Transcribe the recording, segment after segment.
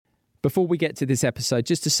Before we get to this episode,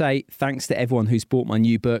 just to say thanks to everyone who's bought my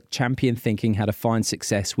new book, Champion Thinking: How to Find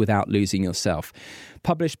Success Without Losing Yourself.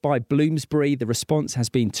 Published by Bloomsbury, the response has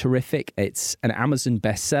been terrific. It's an Amazon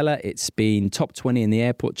bestseller. It's been top 20 in the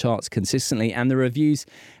airport charts consistently, and the reviews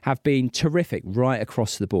have been terrific right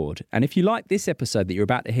across the board. And if you like this episode that you're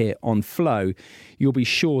about to hear on Flow, you'll be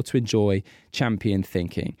sure to enjoy Champion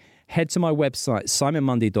Thinking. Head to my website,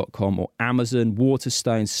 simonmundy.com, or Amazon,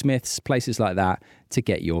 Waterstone, Smiths, places like that to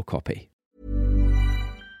get your copy.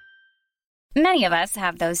 Many of us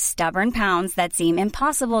have those stubborn pounds that seem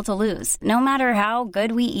impossible to lose, no matter how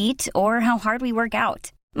good we eat or how hard we work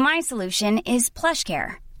out. My solution is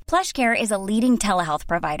PlushCare. PlushCare is a leading telehealth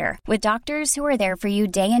provider with doctors who are there for you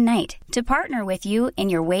day and night to partner with you in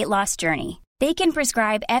your weight loss journey. They can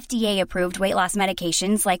prescribe FDA-approved weight loss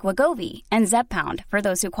medications like Wegovy and Zepbound for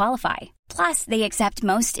those who qualify. Plus, they accept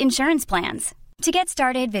most insurance plans. To get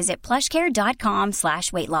started, visit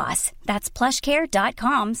plushcare.com/weightloss. That's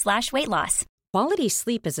plushcare.com/weightloss. Quality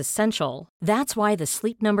sleep is essential. That's why the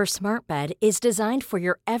Sleep Number Smart Bed is designed for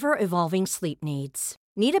your ever-evolving sleep needs.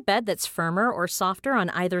 Need a bed that's firmer or softer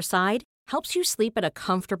on either side? Helps you sleep at a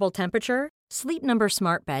comfortable temperature? Sleep Number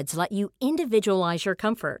Smart Beds let you individualize your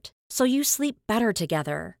comfort, so you sleep better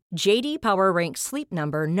together. J.D. Power ranks Sleep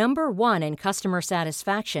Number number 1 in customer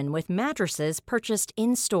satisfaction with mattresses purchased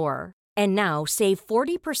in-store. And now, save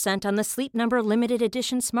 40% on the Sleep Number Limited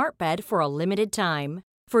Edition Smart Bed for a limited time.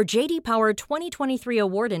 For J.D. Power 2023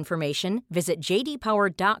 award information, visit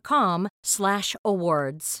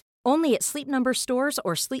jdpower.com/awards. Only at Sleep Number stores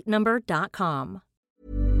or sleepnumber.com.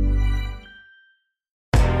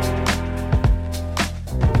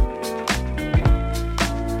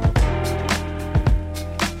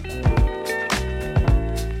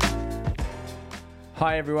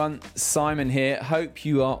 Hi everyone, Simon here. Hope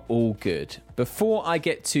you are all good. Before I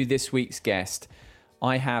get to this week's guest,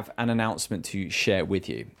 I have an announcement to share with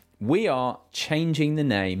you. We are changing the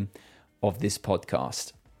name of this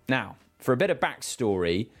podcast. Now, for a bit of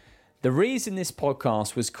backstory, the reason this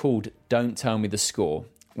podcast was called Don't Tell Me the Score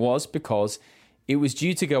was because it was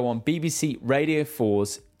due to go on BBC Radio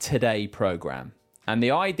 4's Today programme. And the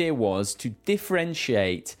idea was to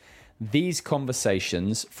differentiate these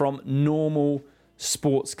conversations from normal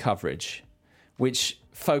sports coverage, which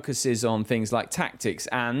focuses on things like tactics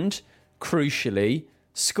and, crucially,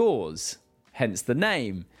 scores, hence the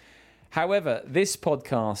name. However, this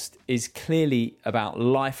podcast is clearly about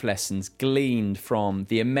life lessons gleaned from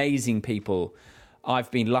the amazing people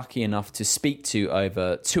I've been lucky enough to speak to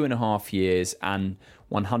over 2.5 years and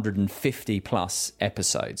 150 plus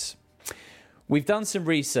episodes. We've done some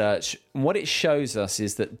research, and what it shows us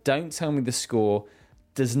is that Don't Tell Me the Score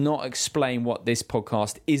does not explain what this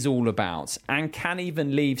podcast is all about, and can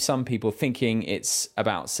even leave some people thinking it's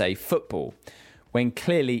about, say, football, when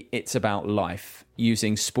clearly it's about life,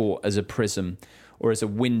 using sport as a prism or as a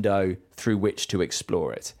window through which to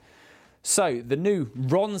explore it. So the new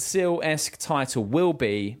Ron Seal-esque title will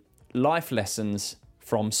be Life Lessons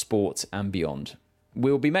from Sport and Beyond.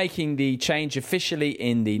 We'll be making the change officially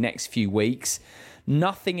in the next few weeks.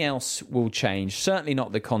 Nothing else will change, certainly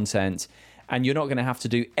not the content, and you're not going to have to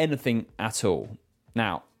do anything at all.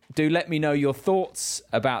 Now, do let me know your thoughts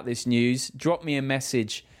about this news. Drop me a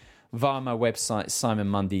message via my website,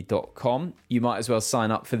 simonmundy.com. You might as well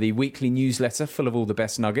sign up for the weekly newsletter full of all the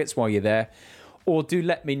best nuggets while you're there. Or do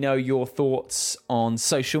let me know your thoughts on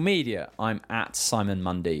social media. I'm at Simon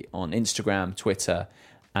Mundy on Instagram, Twitter,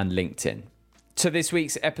 and LinkedIn. To this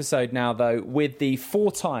week's episode now, though, with the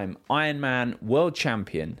 4-time Ironman world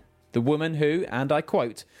champion, the woman who, and I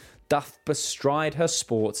quote, doth bestride her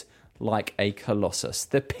sport like a colossus,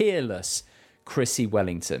 the peerless Chrissie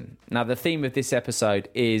Wellington. Now, the theme of this episode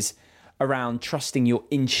is around trusting your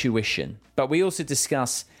intuition, but we also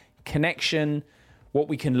discuss connection, what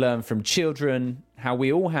we can learn from children, how we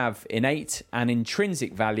all have innate and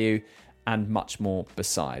intrinsic value, and much more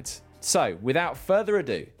besides. So, without further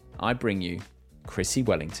ado, I bring you Chrissie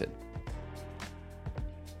Wellington.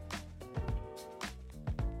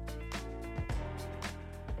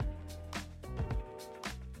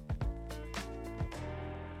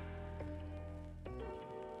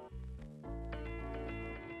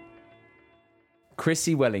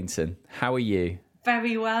 Chrissie Wellington, how are you?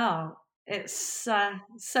 Very well. It's so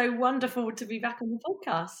wonderful to be back on the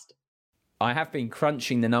podcast. I have been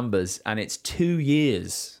crunching the numbers, and it's 2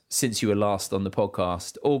 years since you were last on the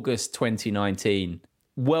podcast, August 2019.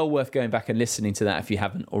 Well worth going back and listening to that if you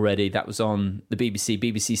haven't already. That was on the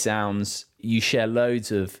BBC Sounds. You share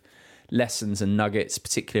loads of lessons and nuggets,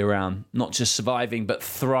 particularly around not just surviving, but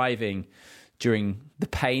thriving during the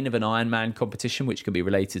pain of an Ironman competition, which can be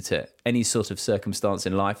related to any sort of circumstance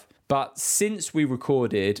in life. But since we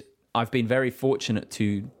recorded, I've been very fortunate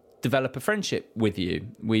to develop a friendship with you.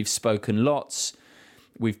 We've spoken lots.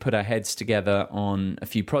 We've put our heads together on a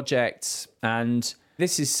few projects. And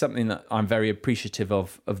this is something that I'm very appreciative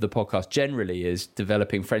of the podcast generally, is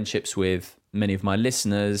developing friendships with many of my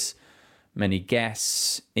listeners, many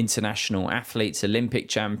guests, international athletes, Olympic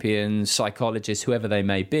champions, psychologists, whoever they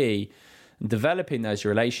may be. Developing those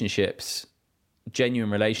relationships, genuine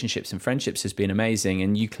relationships and friendships, has been amazing.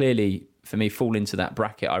 And you clearly, for me, fall into that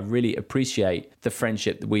bracket. I really appreciate the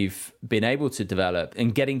friendship that we've been able to develop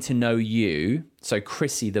and getting to know you. So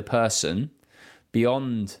Chrissy, the person,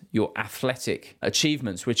 beyond your athletic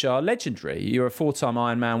achievements, which are legendary. You're a 4-time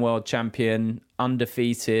Ironman world champion,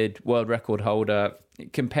 undefeated, world record holder.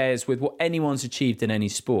 It compares with what anyone's achieved in any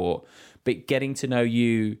sport. But getting to know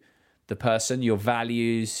you, the person, your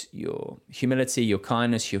values, your humility, your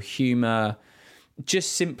kindness, your humor,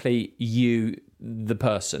 just simply you, the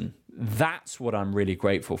person. That's what I'm really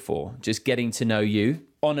grateful for. Just getting to know you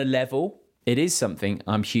on a level. It is something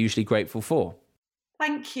I'm hugely grateful for.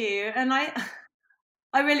 Thank you. And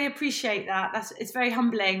I really appreciate that. It's very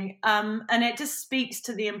humbling. And it just speaks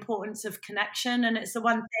to the importance of connection. And it's the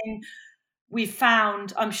one thing we've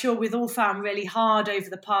found, I'm sure we've all found really hard over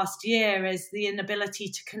the past year, is the inability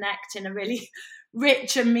to connect in a really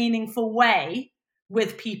rich and meaningful way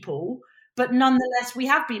with people. But nonetheless, we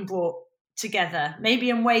have been brought together, maybe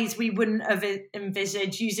in ways we wouldn't have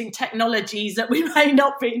envisaged, using technologies that we may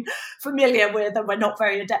not be familiar with and we're not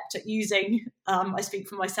very adept at using. I speak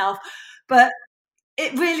for myself. But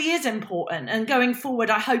it really is important. And going forward,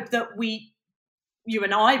 I hope that you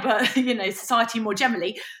and I, but society more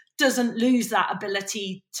generally, doesn't lose that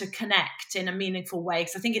ability to connect in a meaningful way.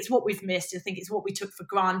 Because I think it's what we've missed. I think it's what we took for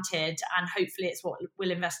granted. And hopefully it's what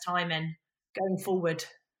we'll invest time in going forward.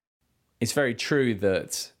 It's very true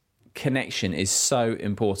that connection is so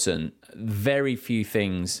important. Very few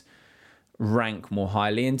things rank more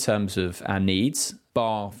highly in terms of our needs,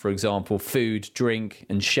 bar, for example, food, drink,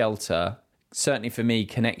 and shelter. Certainly for me,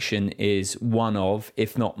 connection is one of,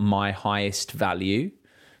 if not my highest value.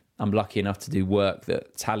 I'm lucky enough to do work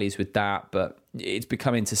that tallies with that, but it's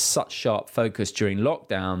become into such sharp focus during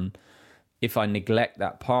lockdown. If I neglect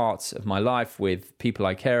that part of my life with people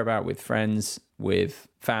I care about, with friends, with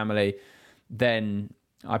family, then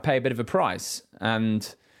I pay a bit of a price.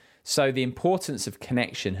 And so the importance of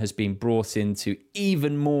connection has been brought into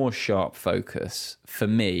even more sharp focus for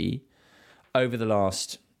me over the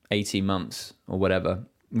last 18 months or whatever,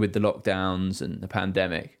 with the lockdowns and the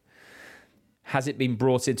pandemic. Has it been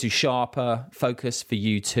brought into sharper focus for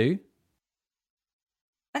you too?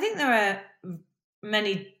 I think there are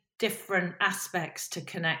many different aspects to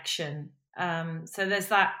connection. So there's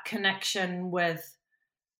that connection with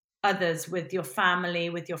others, with your family,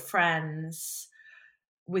 with your friends,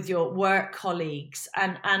 with your work colleagues.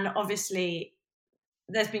 And obviously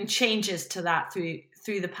there's been changes to that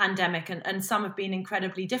through the pandemic, and some have been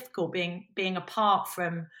incredibly difficult, being apart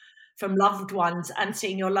from loved ones and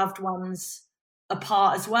seeing your loved ones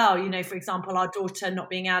apart as well. For example, our daughter not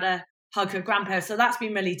being able to hug her grandparents. So that's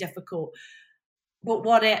been really difficult. But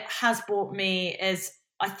what it has brought me is,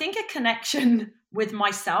 I think, a connection with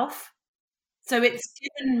myself. So it's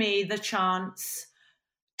given me the chance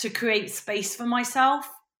to create space for myself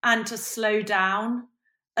and to slow down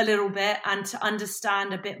a little bit and to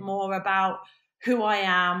understand a bit more about who I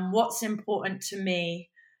am, what's important to me,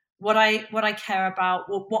 what I care about,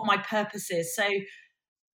 what my purpose is. So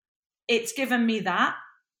it's given me that,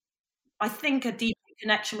 I think, a deeper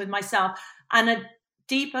connection with myself and a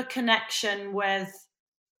deeper connection with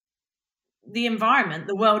the environment,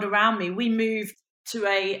 the world around me. We moved to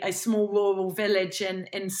a small rural village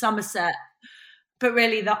in Somerset, but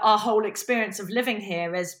really our whole experience of living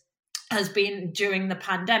here has been during the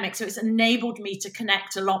pandemic. So it's enabled me to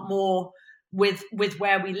connect a lot more with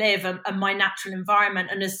where we live and my natural environment.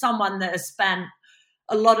 And as someone that has spent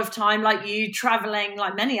a lot of time, like you, traveling,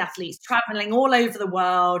 like many athletes, traveling all over the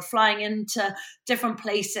world, flying into different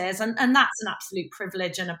places. And that's an absolute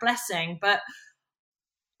privilege and a blessing. But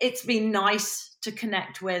it's been nice to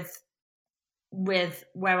connect with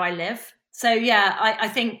where I live. So yeah, I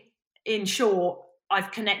think in short,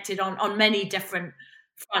 I've connected on many different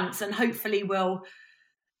fronts, and hopefully we'll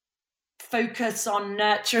focus on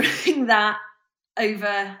nurturing that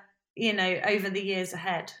over the years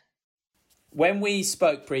ahead. When we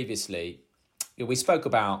spoke previously, we spoke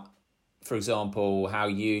about, for example, how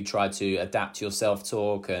you tried to adapt your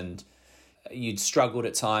self-talk, and you'd struggled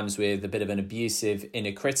at times with a bit of an abusive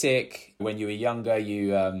inner critic. When you were younger,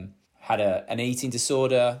 you had an eating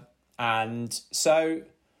disorder, And so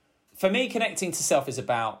for me, connecting to self is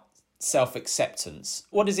about self-acceptance.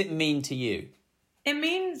 What does it mean to you? It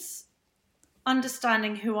means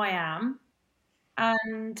understanding who I am.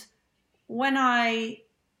 And when I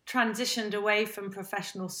transitioned away from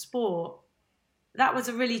professional sport, that was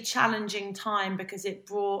a really challenging time because it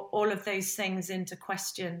brought all of those things into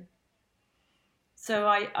question. So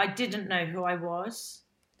I didn't know who I was,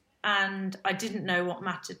 and I didn't know what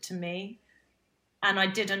mattered to me, and I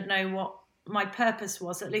didn't know what my purpose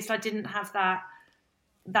was. At least I didn't have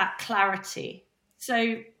that clarity.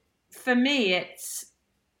 So for me,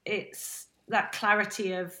 it's that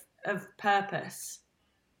clarity of purpose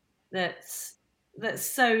that's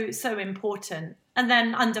so important, and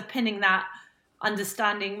then underpinning that,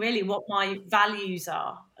 understanding really what my values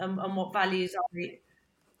are and what values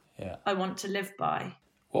I want to live by.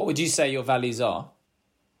 What would you say your values are?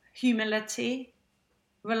 Humility,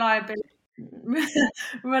 reliability,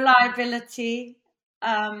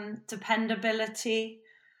 dependability,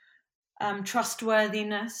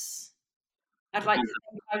 trustworthiness. I'd like to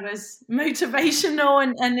think I was motivational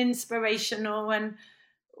and inspirational, and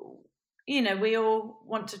we all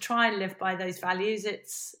want to try and live by those values.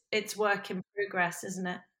 It's work in progress, isn't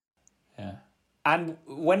it? Yeah. And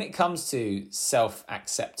when it comes to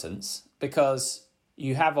self-acceptance, because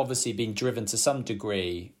you have obviously been driven to some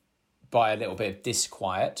degree by a little bit of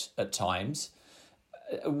disquiet at times,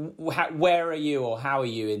 where are you, or how are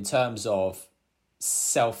you in terms of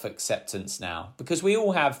self-acceptance now? Because we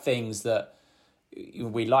all have things that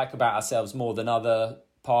we like about ourselves more than other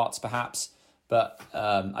parts, perhaps. But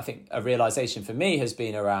I think a realization for me has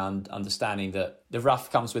been around understanding that the rough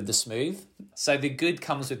comes with the smooth. So the good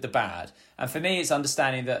comes with the bad. And for me, it's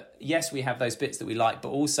understanding that, yes, we have those bits that we like, but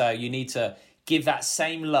also you need to give that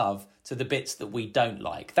same love to the bits that we don't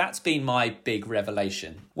like. That's been my big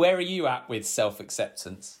revelation. Where are you at with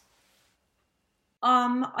self-acceptance?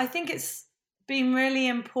 I think it's been really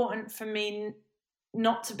important for me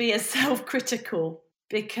not to be as self-critical,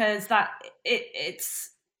 because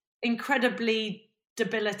it's incredibly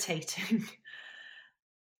debilitating.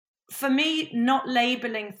 For me, not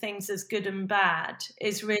labeling things as good and bad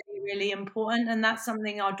is really, really important. And that's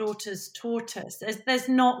something our daughters taught us. There's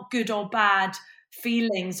not good or bad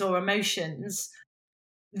feelings or emotions.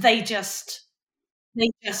 They just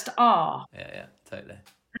are. Yeah, totally.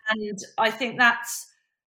 And I think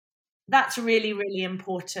that's really, really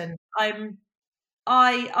important.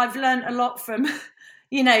 I've learned a lot from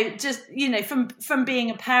from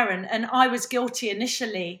being a parent, and I was guilty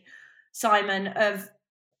initially, Simon, of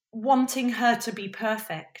wanting her to be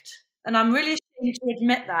perfect. And I'm really ashamed to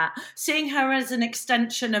admit that, seeing her as an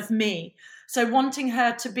extension of me. So wanting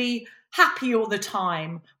her to be happy all the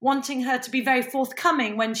time, wanting her to be very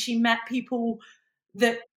forthcoming when she met people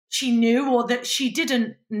that she knew or that she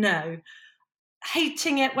didn't know,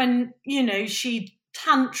 hating it when, she'd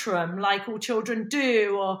tantrum like all children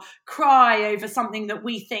do, or cry over something that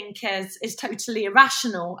we think is totally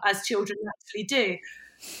irrational, as children actually do.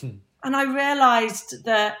 And I realized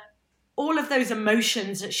that all of those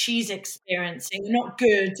emotions that she's experiencing are not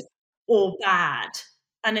good or bad,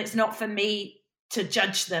 and it's not for me to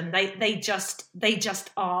judge them. They just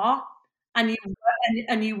are, and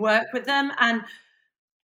you work with them. And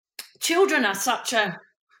children are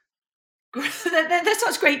they're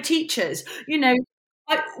such great teachers.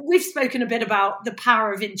 We've spoken a bit about the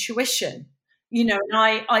power of intuition, and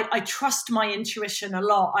I trust my intuition a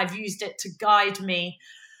lot. I've used it to guide me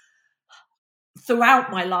throughout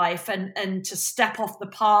my life and to step off the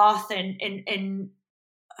path at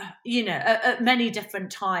many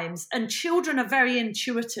different times. And children are very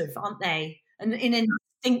intuitive, aren't they? And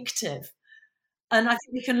instinctive. And I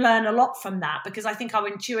think we can learn a lot from that, because I think our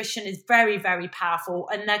intuition is very, very powerful.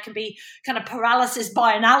 And there can be kind of paralysis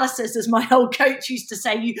by analysis, as my old coach used to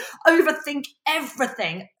say. You overthink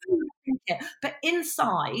everything, but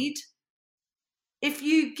inside, if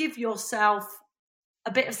you give yourself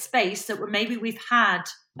a bit of space that maybe we've had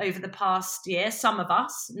over the past year, some of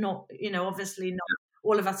us, not, obviously not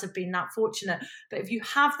all of us have been that fortunate, but if you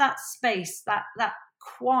have that space, that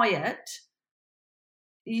quiet,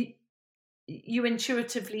 you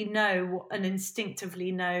intuitively know and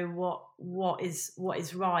instinctively know what is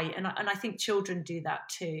right, and I think children do that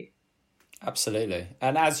too. Absolutely.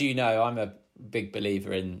 And as you know, I'm a big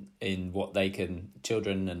believer in what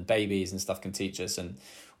children and babies and stuff can teach us. And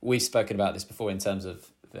we've spoken about this before in terms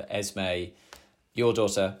of Esme, your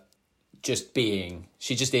daughter, just being.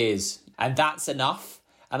 She just is. And that's enough.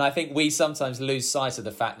 And I think we sometimes lose sight of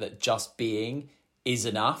the fact that just being is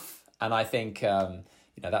enough. And I think,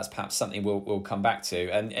 that's perhaps something we'll come back to.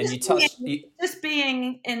 And you touched... Just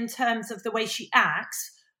being in terms of the way she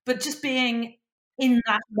acts, but just being in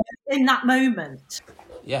that moment.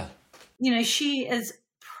 Yeah. You know, she is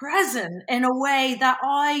present in a way that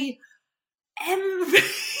I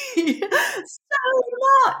envy so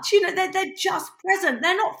much. You know, they're just present.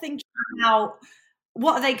 They're not thinking about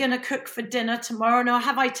what are they going to cook for dinner tomorrow. No,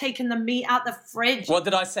 have I taken the meat out the fridge? What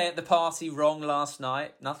did I say at the party wrong last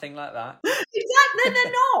night? Nothing like that. Exactly.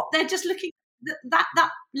 They're not. They're just looking at that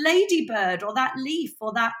ladybird or that leaf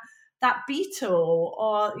or that beetle,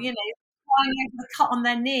 or, you know, crying over the cut on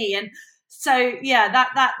their knee. And so, yeah,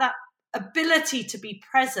 that ability to be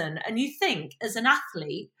present. And you think, as an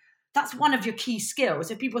athlete, that's one of your key skills.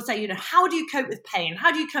 If people say, you know, how do you cope with pain?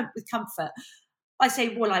 How do you cope with comfort? I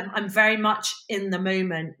say, well, I'm very much in the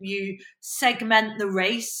moment. You segment the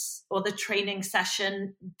race or the training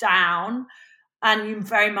session down, and you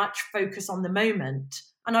very much focus on the moment.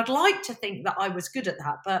 And I'd like to think that I was good at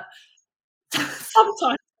that, but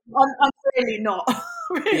sometimes I'm really not.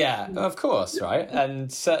 Really. Yeah, of course, right?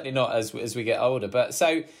 And certainly not as we get older. But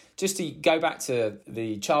so just to go back to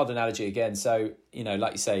the child analogy again, so, you know,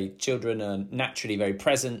 like you say, children are naturally very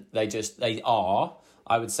present. They are.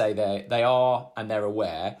 I would say they are, and they're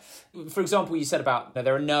aware. For example, you said about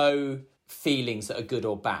there are no feelings that are good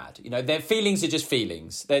or bad. You know, their feelings are just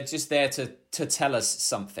feelings. They're just there to tell us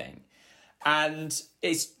something. And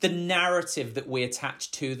it's the narrative that we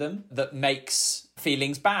attach to them that makes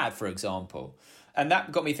feelings bad, for example. And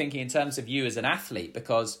that got me thinking in terms of you as an athlete,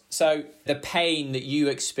 because so the pain that you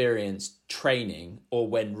experience training or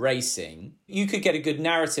when racing, you could get a good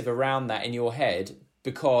narrative around that in your head,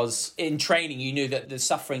 because in training you knew that the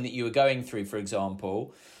suffering that you were going through, for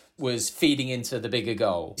example, was feeding into the bigger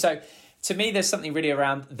goal. So to me, there's something really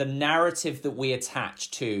around the narrative that we attach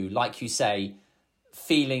to, like you say,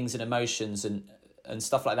 feelings and emotions and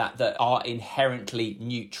stuff like that are inherently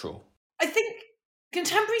neutral. I think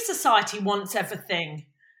contemporary society wants everything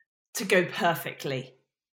to go perfectly.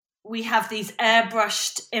 We have these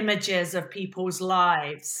airbrushed images of people's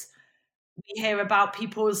lives. We hear about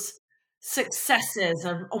people's successes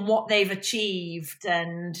and what they've achieved,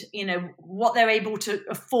 and, you know, what they're able to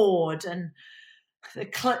afford, and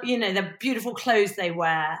the beautiful clothes they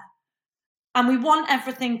wear. And we want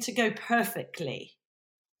everything to go perfectly.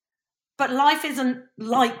 But life isn't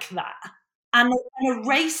like that. And a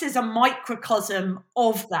race is a microcosm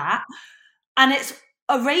of that. And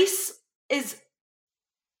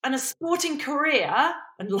and a sporting career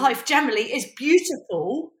and life generally is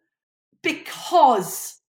beautiful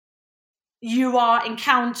because you are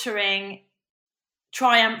encountering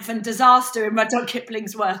triumph and disaster, in Rudyard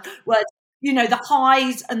Kipling's words, you know, the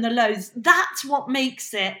highs and the lows. That's what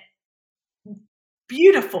makes it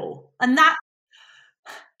beautiful. And that,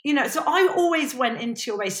 you know, so I always went into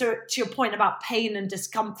your race. So to your point about pain and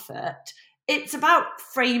discomfort, it's about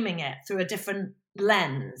framing it through a different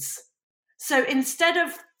lens. So instead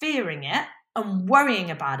of fearing it and worrying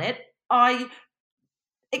about it, I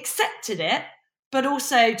accepted it, but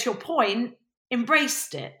also, to your point,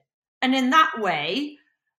 embraced it. And in that way,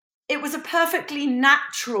 it was a perfectly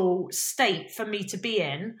natural state for me to be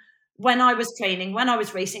in when I was training, when I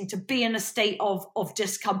was racing, to be in a state of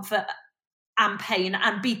discomfort and pain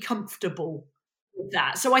and be comfortable with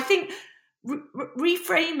that. So I think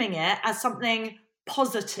reframing it as something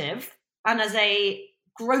positive and as a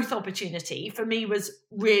growth opportunity for me was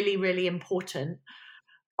really, really important.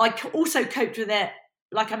 I also coped with it,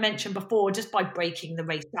 like I mentioned before, just by breaking the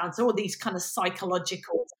race down. So all these kind of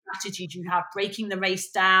psychological strategies you have, breaking the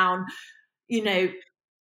race down, you know,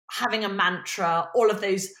 having a mantra, all of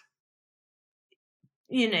those,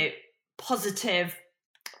 you know, positive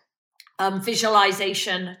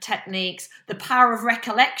visualization techniques, the power of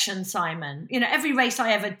recollection, Simon. You know, every race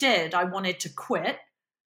I ever did, I wanted to quit.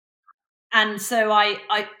 And so I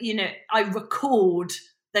recalled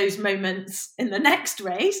those moments in the next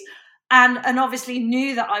race, and obviously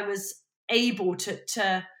knew that I was able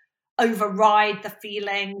to override the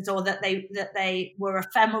feelings, or that they were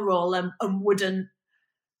ephemeral and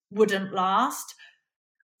wouldn't last.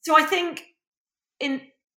 So I think,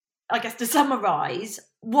 I guess to summarize,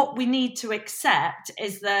 what we need to accept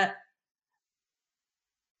is that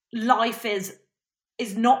life is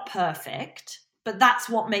not perfect, but that's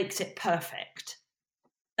what makes it perfect.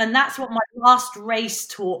 And that's what my last race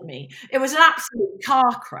taught me. It was an absolute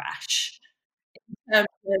car crash. Well,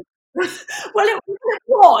 it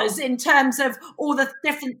was, in terms of all the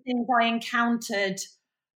different things I encountered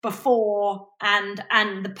before, and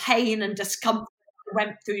the pain and discomfort I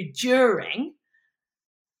went through during.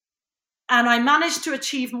 And I managed to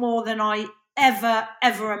achieve more than I ever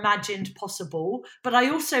imagined possible. But I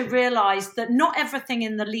also realized that not everything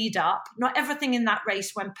in the lead up, not everything in that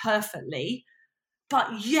race went perfectly.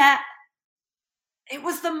 but yet it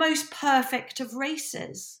was the most perfect of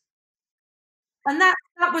races. And that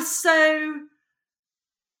was so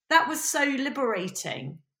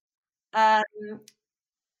liberating. And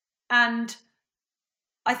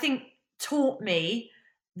I think taught me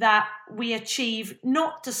that we achieve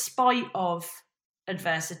not despite of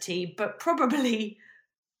adversity, but probably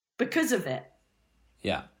because of it.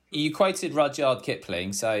 Yeah. You quoted Rudyard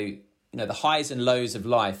Kipling, so, the highs and lows of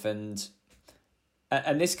life, and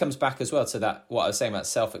this comes back as well to that, what I was saying about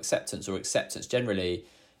self-acceptance or acceptance generally,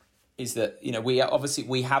 is that,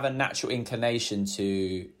 we have a natural inclination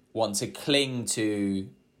to want to cling to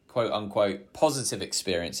quote unquote positive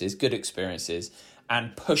experiences, good experiences,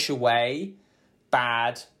 and push away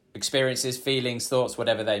bad experiences, feelings, thoughts,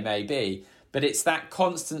 whatever they may be. But it's that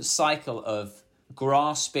constant cycle of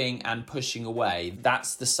grasping and pushing away.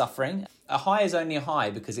 That's the suffering. A high is only a high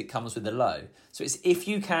because it comes with a low. So it's, if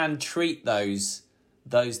you can treat those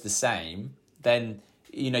the same, then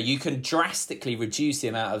you can drastically reduce the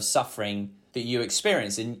amount of suffering that you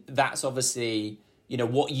experience. And that's obviously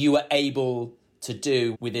what you were able to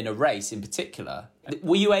do within a race in particular.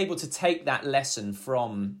 Were you able to take that lesson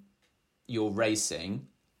from your racing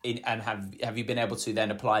and have you been able to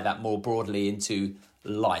then apply that more broadly into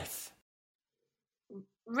life?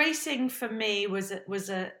 Racing for me was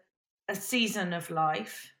a season of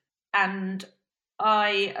life, and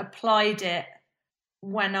I applied it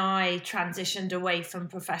when I transitioned away from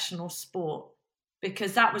professional sport,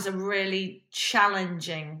 because that was a really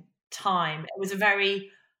challenging time. It was a very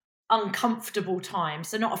uncomfortable time.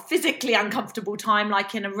 So not a physically uncomfortable time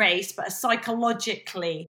like in a race, but a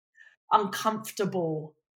psychologically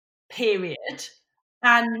uncomfortable period.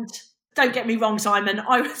 And don't get me wrong, Simon,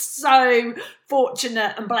 I was so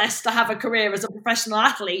fortunate and blessed to have a career as a professional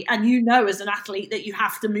athlete. And as an athlete that you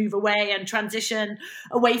have to move away and transition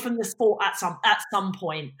away from the sport at some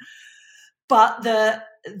point. But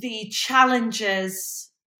the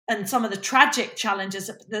challenges and some of the tragic challenges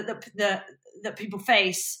that people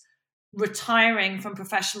face retiring from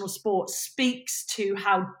professional sports speaks to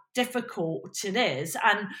how difficult it is.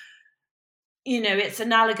 And it's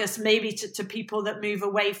analogous maybe to people that move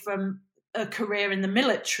away from a career in the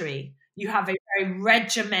military. You have a very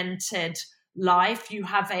regimented life. You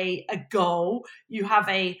have a goal. You have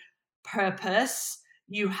a purpose.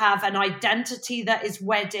 You have an identity that is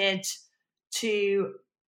wedded to,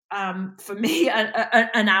 for me,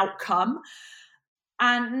 an outcome.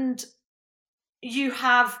 And you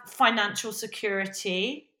have financial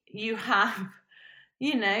security. You have,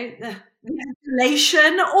 the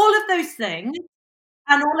inflation, all of those things.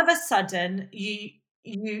 And all of a sudden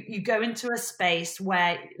you go into a space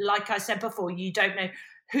where, like I said before, you don't know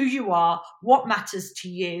who you are, what matters to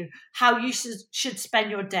you, how you should spend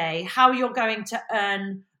your day, how you're going to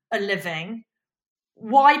earn a living,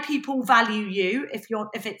 why people value you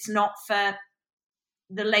if it's not for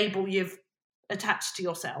the label you've attached to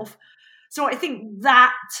yourself. So I think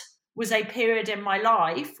that was a period in my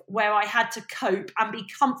life where I had to cope and be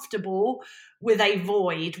comfortable with a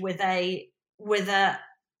void, with a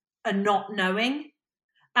not knowing.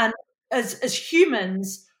 And as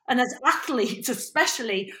humans and as athletes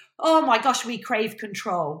especially, oh my gosh, we crave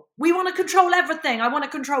control. We want to control everything. I want to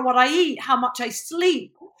control what I eat, how much I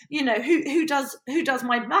sleep, who does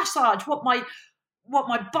my massage, what my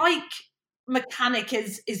bike mechanic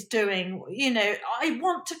is doing. I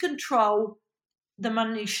want to control the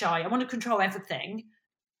minutiae. I want to control everything,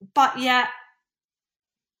 but yet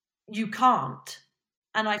you can't.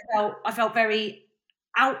 And I felt very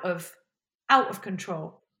out of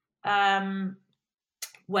control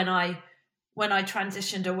when I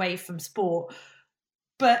transitioned away from sport.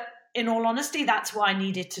 But in all honesty, that's why I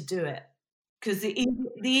needed to do it, because the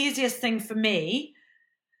easiest thing for me,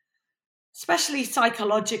 especially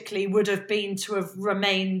psychologically, would have been to have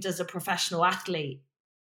remained as a professional athlete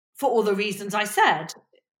for all the reasons I said.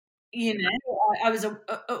 I was a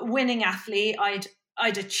winning athlete.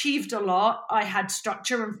 I'd achieved a lot. I had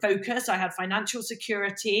structure and focus. I had financial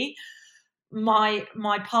security. My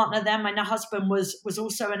partner then, my now husband, was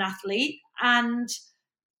also an athlete, and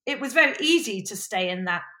it was very easy to stay in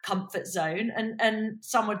that comfort zone. And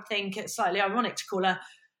some would think it's slightly ironic to call an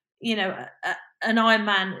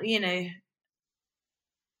Ironman,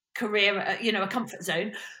 career, a comfort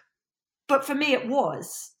zone. But for me, it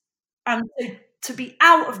was. And to be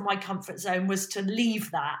out of my comfort zone was to leave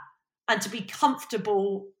that and to be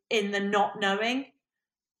comfortable in the not knowing.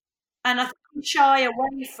 And I think we shy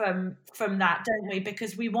away from that, don't we?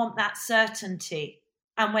 Because we want that certainty,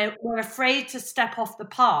 and we're afraid to step off the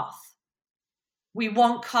path. We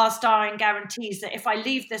want cast iron guarantees that if I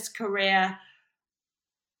leave this career,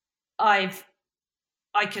 I've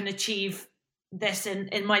I can achieve this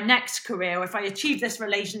in my next career. Or if I achieve this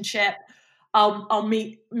relationship, I'll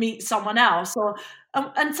meet someone else.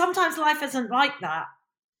 And sometimes life isn't like that.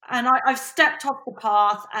 And I've stepped off the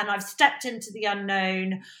path and I've stepped into the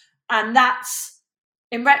unknown. And that's,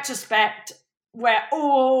 in retrospect, where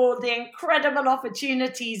all the incredible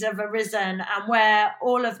opportunities have arisen and where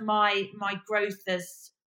all of my growth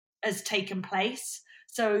has taken place.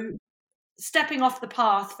 So stepping off the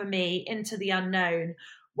path for me into the unknown,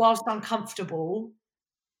 whilst uncomfortable,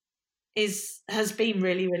 has been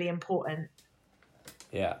really, really important.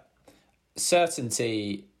 Yeah.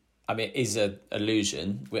 Certainty, I mean, is an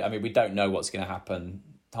illusion. We don't know what's going to happen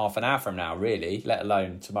half an hour from now, really, let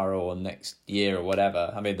alone tomorrow or next year or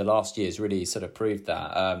whatever. I mean, the last year's really sort of proved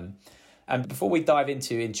that. And before we dive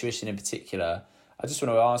into intuition in particular, I just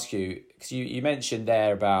want to ask you, because you mentioned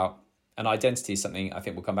there about, and identity is something I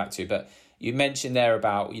think we'll come back to, but you mentioned there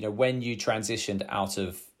about, when you transitioned out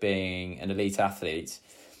of being an elite athlete,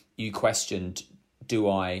 you questioned, do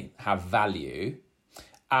I have value?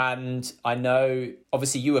 And I know,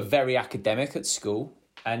 obviously, you were very academic at school,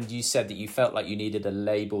 and you said that you felt like you needed a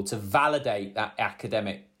label to validate that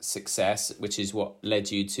academic success, which is what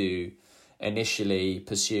led you to initially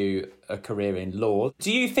pursue a career in law.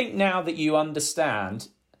 Do you think now that you understand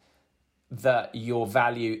that your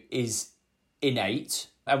value is innate?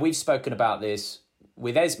 And we've spoken about this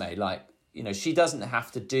with Esme, she doesn't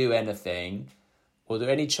have to do anything, or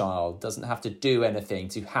any child doesn't have to do anything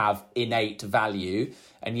to have innate value.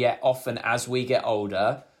 And yet often as we get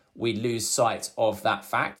older, we lose sight of that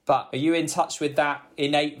fact. But are you in touch with that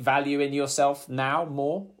innate value in yourself now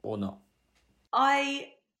more or not?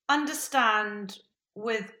 I understand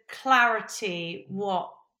with clarity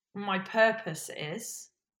what my purpose is.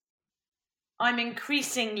 I'm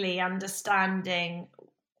increasingly understanding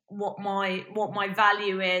what my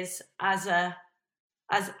value is as a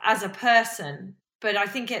person. But I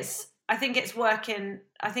think it's work in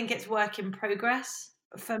progress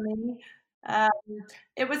for me.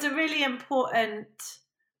 It was a really important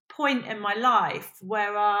point in my life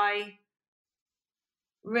where I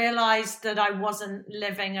realized that I wasn't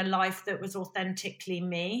living a life that was authentically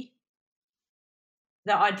me,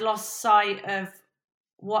 that I'd lost sight of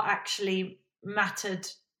what actually mattered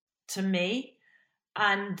to me.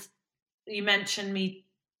 And you mentioned me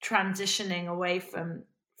transitioning away from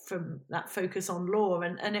that focus on law,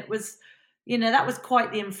 and it was, that was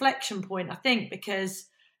quite the inflection point, I think, because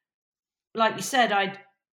like you said, I'd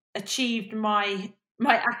achieved my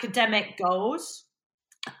academic goals.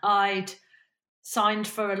 I'd signed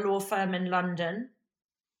for a law firm in London,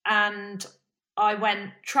 and I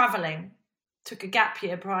went traveling, took a gap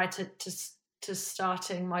year prior to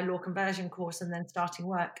starting my law conversion course and then starting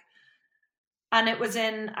work. And it was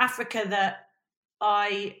in Africa that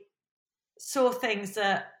I saw things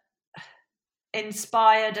that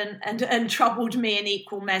inspired and troubled me in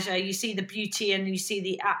equal measure. You see the beauty and you see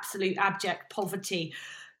the absolute abject poverty,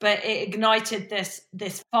 but it ignited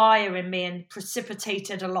this fire in me and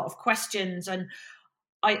precipitated a lot of questions. And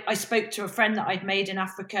I spoke to a friend that I'd made in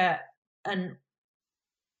Africa, and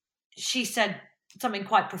she said something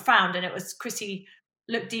quite profound, and it was, Chrissy,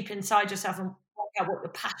 look deep inside yourself and work out what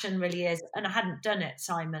your passion really is. And I hadn't done it,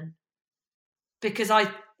 Simon, because I,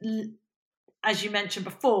 as you mentioned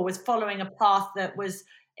before, was following a path that was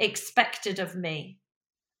expected of me.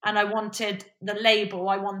 And I wanted the label,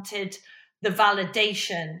 I wanted the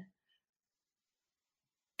validation,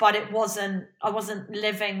 but I wasn't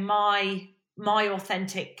living my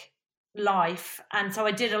authentic life. And so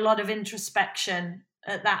I did a lot of introspection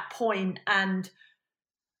at that point, and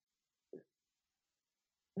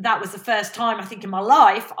that was the first time, I think, in my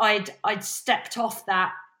life I'd stepped off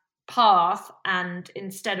that path, and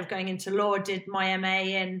instead of going into law, did my MA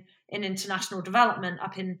in international development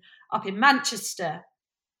up in Manchester,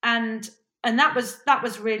 and that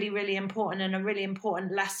was really, really important, and a really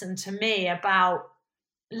important lesson to me about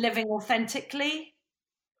living authentically,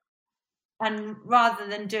 and rather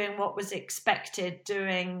than doing what was expected,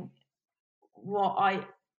 living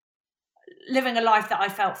a life that I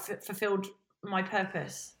felt fulfilled my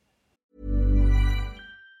purpose.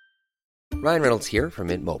 Ryan Reynolds here from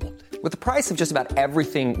Mint Mobile. With the price of just about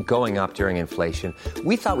everything going up during inflation,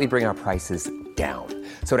 we thought we'd bring our prices down.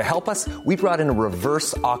 So to help us, we brought in a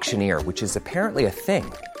reverse auctioneer, which is apparently a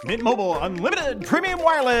thing. Mint Mobile Unlimited Premium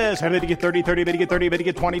Wireless. How to get 30, 30, bit to get 30, bit to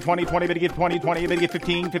get 20, 20, 20, bit to get 20, 20, bit to get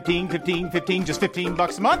 15, 15, 15, 15, just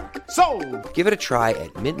 $15 a month? Sold! Give it a try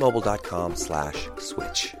at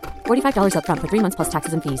mintmobile.com/switch. $45 up front for 3 months plus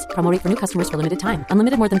taxes and fees. Promo rate for new customers for limited time.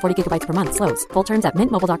 Unlimited more than 40 gigabytes per month slows. Full terms at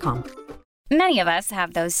mintmobile.com. Many of us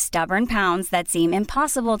have those stubborn pounds that seem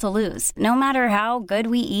impossible to lose, no matter how good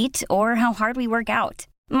we eat or how hard we work out.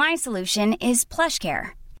 My solution is PlushCare.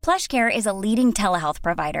 PlushCare is a leading telehealth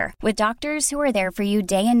provider with doctors who are there for you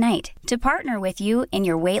day and night to partner with you in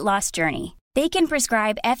your weight loss journey. They can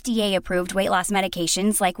prescribe FDA-approved weight loss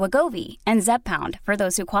medications like Wegovy and Zepbound for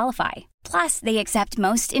those who qualify. Plus, they accept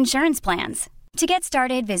most insurance plans. To get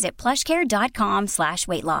started, visit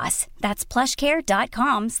plushcare.com/weightloss. That's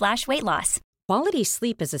plushcare.com/weightloss. Quality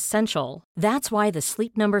sleep is essential. That's why the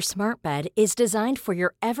Sleep Number Smart Bed is designed for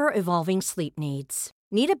your ever-evolving sleep needs.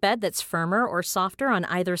 Need a bed that's firmer or softer on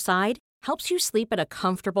either side? Helps you sleep at a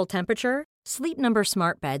comfortable temperature? Sleep Number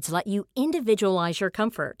Smart Beds let you individualize your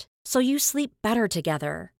comfort, so you sleep better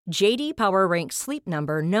together. JD Power ranks Sleep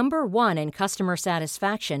Number number 1 in customer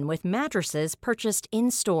satisfaction with mattresses purchased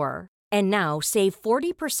in-store. And now, save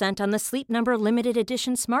 40% on the Sleep Number Limited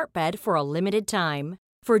Edition Smart Bed for a limited time.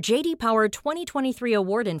 For JD Power 2023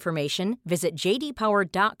 award information, visit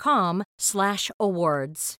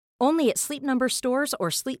jdpower.com/awards. Only at Sleep Number stores or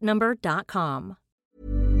sleepnumber.com.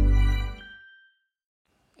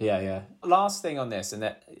 Yeah. Last thing on this, and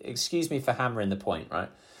that, excuse me for hammering the point, right?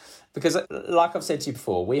 Because like I've said to you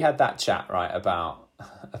before, we had that chat, right, about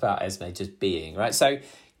Esme just being, right? So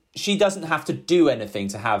she doesn't have to do anything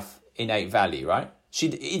to have innate value, right? She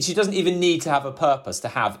doesn't even need to have a purpose to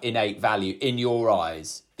have innate value in your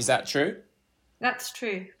eyes. Is that true? That's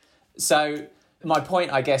true. So my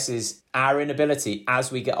point, I guess, is our inability as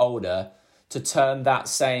we get older to turn that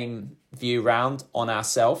same view round on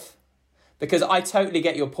ourselves. Because I totally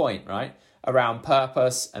get your point, right, around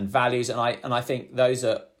purpose and values, and I think those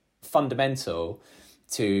are fundamental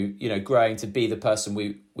to, you know, growing to be the person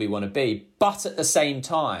we want to be. But at the same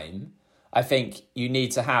time, I think you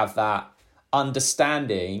need to have that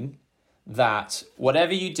understanding that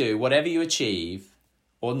whatever you do, whatever you achieve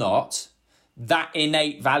or not, that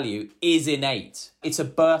innate value is innate. It's a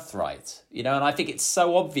birthright, you know, and I think it's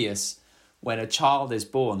so obvious when a child is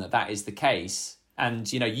born that is the case. And,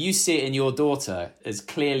 you know, you see it in your daughter as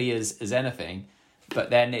clearly as anything, but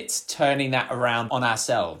then it's turning that around on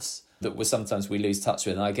ourselves that sometimes we lose touch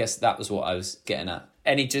with. And I guess that was what I was getting at.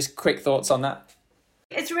 Any just quick thoughts on that?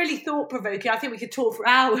 It's really thought-provoking. I think we could talk for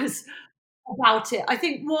hours about it. I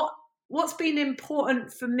think what's been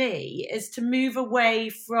important for me is to move away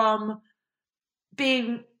from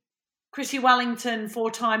being Chrissie Wellington,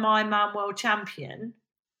 4-time Ironman world champion,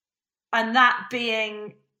 and that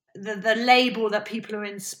being the label that people are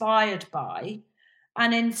inspired by,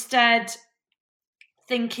 and instead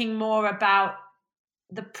thinking more about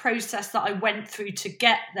the process that I went through to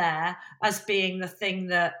get there as being the thing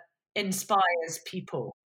that inspires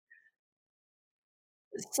people.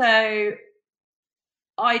 So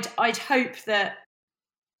I'd hope that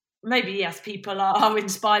maybe, yes, people are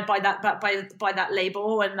inspired by that by that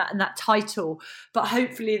label and that title, but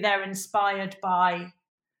hopefully they're inspired by,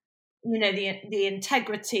 you know, the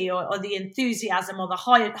integrity or the enthusiasm or the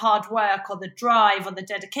hard work or the drive or the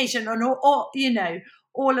dedication or you know,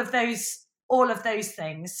 all of those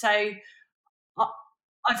things. So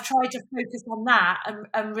I've tried to focus on that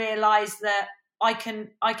and realize that I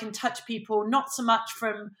can touch people not so much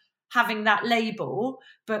from having that label,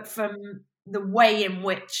 but from the way in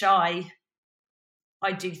which I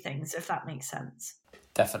do things, if that makes sense.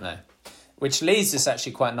 Definitely. Which leads us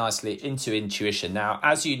actually quite nicely into intuition. Now,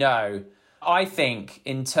 as you know, I think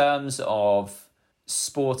in terms of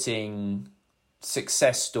sporting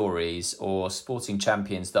success stories or sporting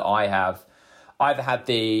champions that I have either had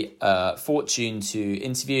the fortune to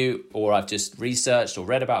interview or I've just researched or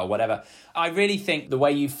read about or whatever, I really think the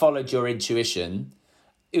way you followed your intuition,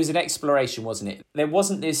 it was an exploration, wasn't it? There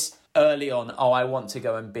wasn't this early on, I want to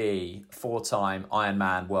go and be 4-time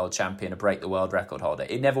Ironman world champion and break the world record holder.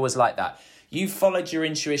 It never was like that. You followed your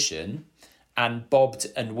intuition and bobbed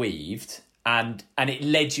and weaved and it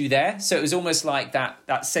led you there. So it was almost like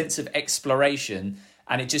that sense of exploration.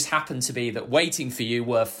 And it just happened to be that waiting for you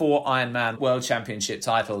were 4 Ironman World Championship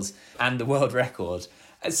titles and the world record.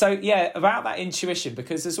 So, yeah, about that intuition,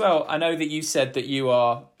 because as well, I know that you said that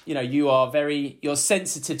you're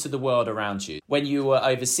sensitive to the world around you. When you were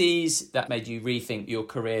overseas, that made you rethink your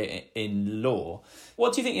career in law.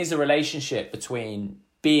 What do you think is the relationship between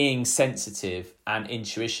being sensitive and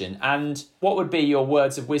intuition? And what would be your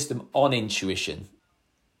words of wisdom on intuition?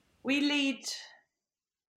 We lead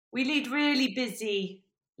really busy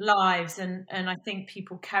lives, and I think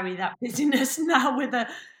people carry that busyness now with a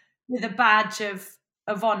badge of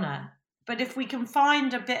honour. But if we can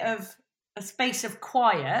find a bit of a space of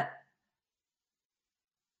quiet,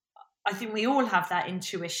 I think we all have that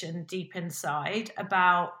intuition deep inside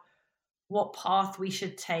about what path we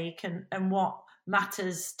should take and what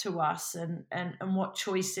matters to us and what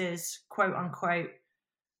choices, quote unquote,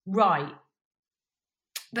 right.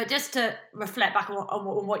 But just to reflect back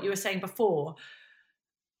on what you were saying before,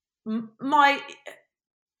 you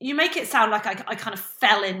make it sound like I kind of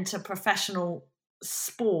fell into professional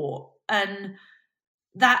sport, and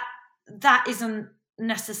that isn't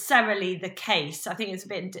necessarily the case. I think it's a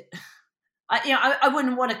bit, I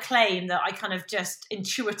wouldn't want to claim that I kind of just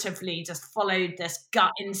intuitively just followed this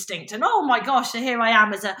gut instinct and, oh my gosh, here I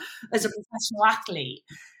am as a professional athlete.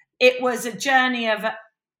 It was a journey of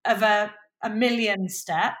a million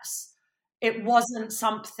steps. It wasn't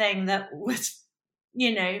something that was,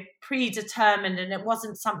 predetermined, and it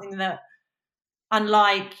wasn't something that,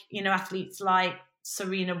 unlike, athletes like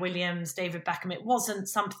Serena Williams, David Beckham, it wasn't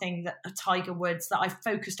something that Tiger Woods that I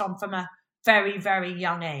focused on from a very, very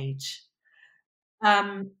young age.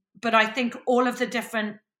 But I think all of the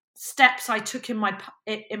different steps I took in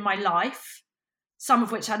my life, some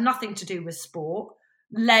of which had nothing to do with sport,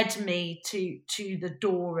 led me to the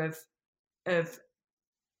door of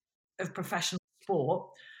professional sport.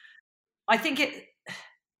 I think it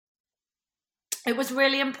was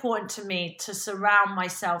really important to me to surround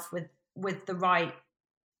myself with the right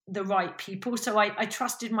people. So I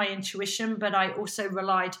trusted my intuition, but I also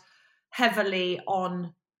relied heavily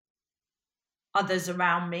on others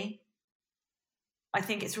around me. I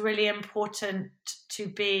think it's really important to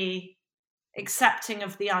be accepting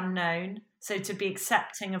of the unknown. So to be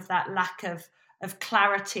accepting of that lack of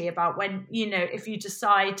clarity about when, if you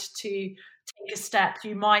decide to take a step,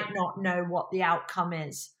 you might not know what the outcome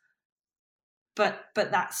is. But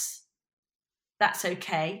that's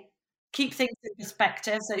okay. Keep things in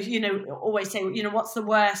perspective. So, always say, what's the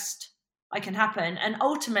worst that can happen? And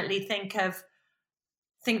ultimately think of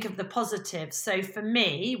the positives. So for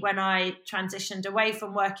me, when I transitioned away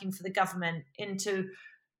from working for the government into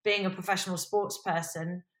being a professional sports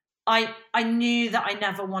person, I knew that I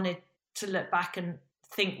never wanted to look back and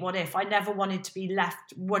think, what if? I never wanted to be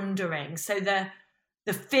left wondering. So the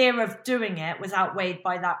fear of doing it was outweighed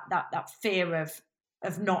by that fear of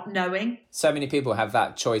not knowing. So many people have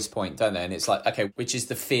that choice point, don't they? And it's like, okay, which is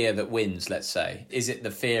the fear that wins, let's say? Is it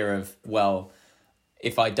the fear of, well,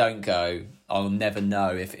 if I don't go, I'll never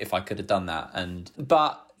know if I could have done that?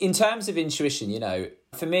 But in terms of intuition,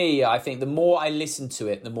 for me, I think the more I listen to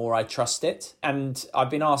it, the more I trust it. And I've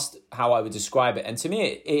been asked how I would describe it. And to me,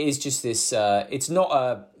 it is just this, it's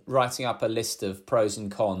not writing up a list of pros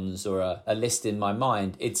and cons or a list in my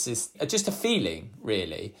mind. It's just a feeling,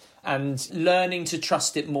 really. And learning to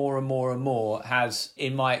trust it more and more and more has,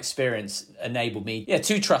 in my experience, enabled me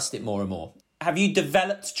to trust it more and more. Have you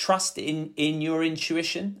developed trust in your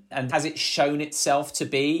intuition? And has it shown itself to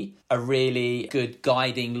be a really good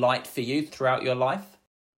guiding light for you throughout your life?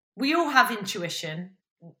 We all have intuition.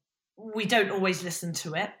 We don't always listen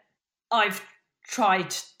to it. I've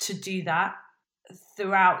tried to do that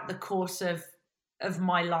throughout the course of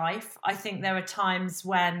my life. I think there are times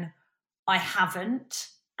when I haven't,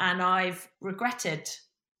 and I've regretted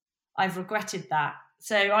that.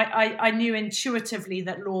 So I knew intuitively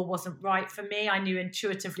that law wasn't right for me. I knew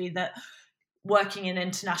intuitively that working in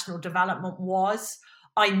international development was.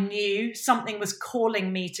 I knew something was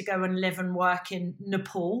calling me to go and live and work in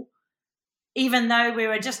Nepal. Even though we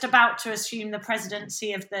were just about to assume the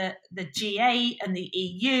presidency of the G8 and the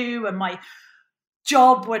EU, and my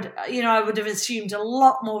job would, I would have assumed a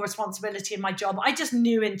lot more responsibility in my job. I just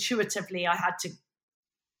knew intuitively I had to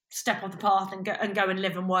step off the path and go and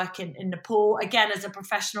live and work in Nepal. Again, as a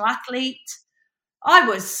professional athlete, I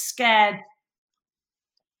was scared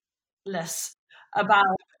about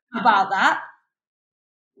that,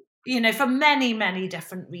 for many, many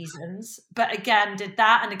different reasons. But again, did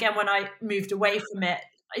that. And again, when I moved away from it,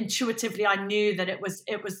 intuitively, I knew that it was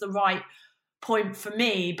the right point for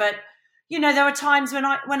me. But, there are times when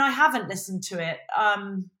I haven't listened to it.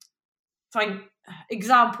 For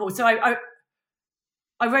example, so I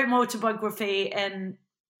wrote my autobiography in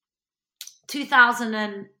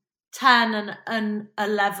 2010 and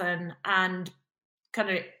 11, and kind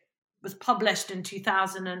of was published in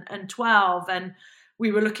 2012. And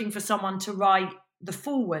we were looking for someone to write the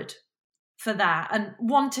foreword for that, and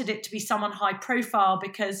wanted it to be someone high profile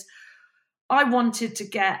because I wanted to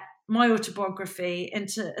get my autobiography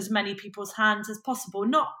into as many people's hands as possible.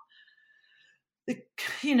 Not,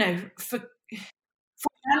 for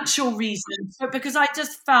financial reasons, but because I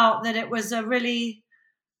just felt that it was I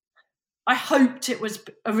hoped it was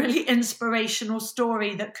a really inspirational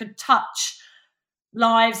story that could touch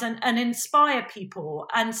lives and inspire people.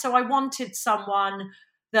 And so I wanted someone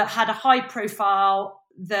that had a high profile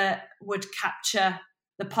that would capture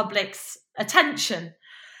the public's attention.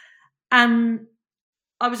 And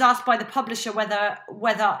I was asked by the publisher whether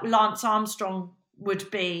Lance Armstrong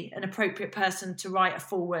would be an appropriate person to write a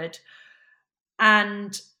foreword.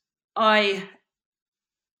 And I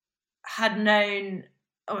had known,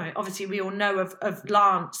 obviously we all know of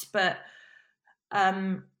Lance, but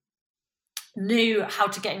knew how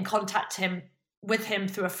to get in contact with him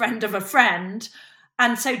through a friend of a friend,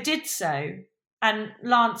 and so did so. And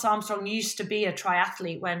Lance Armstrong used to be a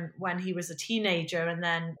triathlete when he was a teenager, and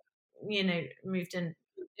then, you know, moved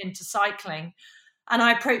into cycling. And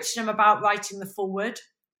I approached him about writing the foreword,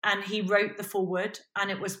 and he wrote the foreword, and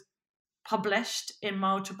it was published in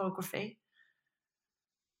my autobiography.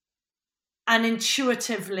 And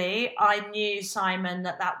intuitively, I knew, Simon,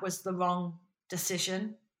 that was the wrong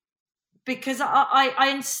decision, because I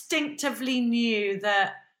instinctively knew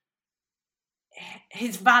that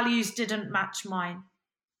his values didn't match mine.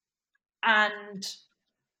 And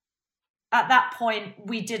at that point,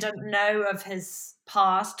 we didn't know of his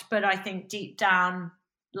past, but I think deep down,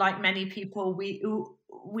 like many people,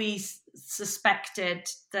 we suspected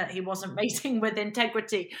that he wasn't racing with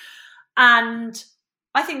integrity. And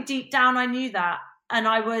I think deep down I knew that. And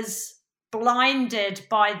I was blinded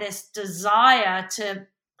by this desire to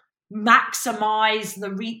maximize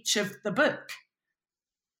the reach of the book.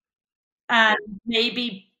 And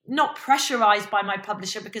maybe not pressurized by my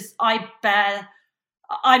publisher, because I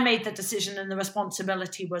made the decision and the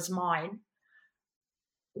responsibility was mine.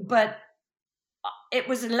 But it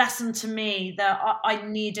was a lesson to me that I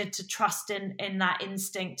needed to trust in that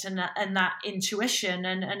instinct and that intuition.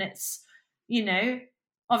 And it's, you know,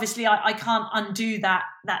 obviously I can't undo that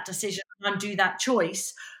decision, undo that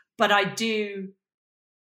choice, but I do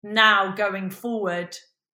now, going forward,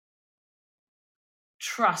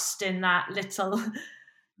 trust in that little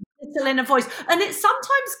inner voice. And it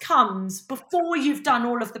sometimes comes before you've done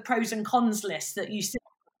all of the pros and cons lists that you see.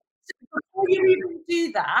 So before you even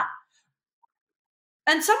do that,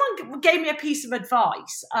 and someone gave me a piece of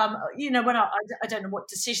advice, you know, when I don't know what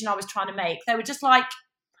decision I was trying to make. They were just like,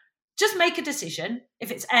 just make a decision. If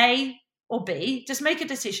it's A or B, just make a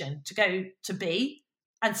decision to go to B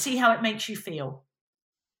and see how it makes you feel.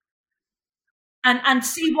 And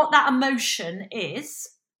see what that emotion is.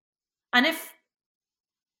 And if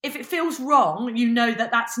it feels wrong, you know that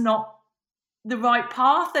that's not the right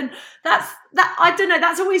path. And that I don't know,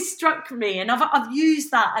 that's always struck me. And I've used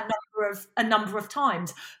that a number of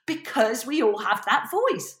times, because we all have that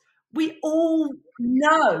voice. We all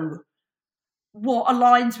know what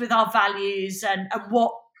aligns with our values and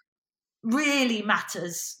what really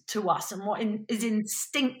matters to us and what is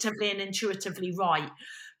instinctively and intuitively right.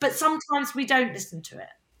 But sometimes we don't listen to it.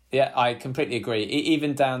 Yeah, I completely agree.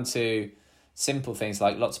 Even down to simple things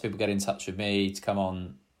like lots of people get in touch with me to come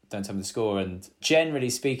on Don't Tell Me the Score. And generally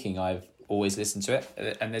speaking, I've always listened to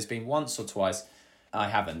it. And there's been once or twice I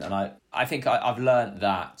haven't. And I think I've learned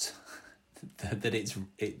that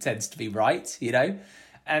it tends to be right, you know.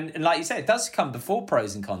 And like you said, it does come before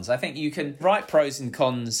pros and cons. I think you can write pros and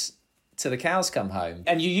cons to the cows come home.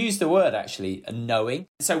 And you use the word, actually, knowing.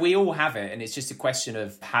 So we all have it, and it's just a question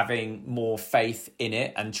of having more faith in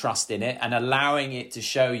it and trust in it and allowing it to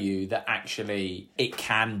show you that actually it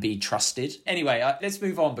can be trusted. Anyway, let's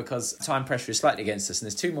move on, because time pressure is slightly against us, and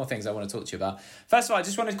there's two more things I want to talk to you about. First of all, I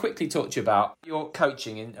just want to quickly talk to you about your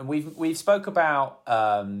coaching, and we've spoke about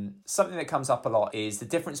something that comes up a lot is the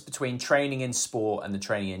difference between training in sport and the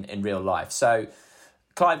training in real life. So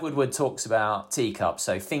Clive Woodward talks about teacups,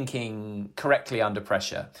 so thinking correctly under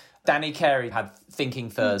pressure. Danny Carey had Thinking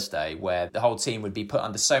Thursday, where the whole team would be put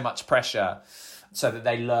under so much pressure so that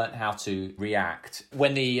they learnt how to react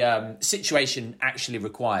when the situation actually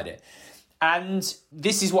required it. And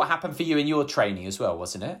this is what happened for you in your training as well,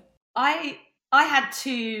 wasn't it? I had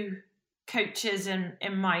two coaches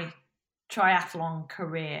in my triathlon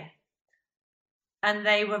career, and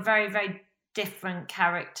they were very, very different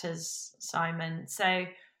characters, Simon. So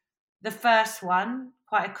the first one,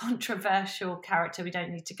 quite a controversial character, we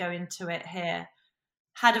don't need to go into it here,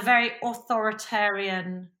 had a very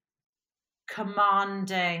authoritarian,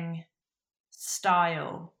 commanding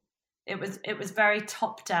style. It was very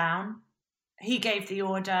top down. He gave the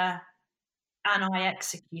order and I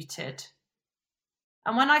executed.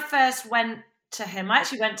 And when I first went to him, I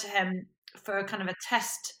actually went to him for a kind of a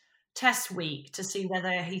test week to see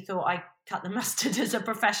whether he thought I cut the mustard as a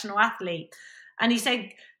professional athlete. And he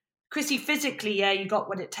said, Chrissy, physically, yeah, you got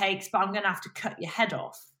what it takes, but I'm going to have to cut your head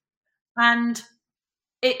off. And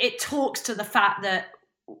it talks to the fact that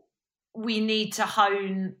we need to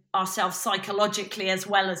hone ourselves psychologically as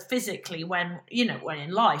well as physically when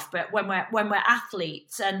in life, but when we're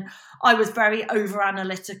athletes. And I was very over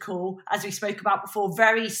analytical, as we spoke about before,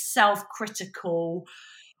 very self-critical.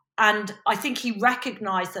 And I think he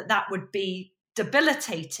recognized that would be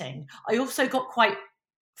debilitating. I also got quite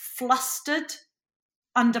flustered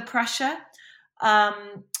under pressure.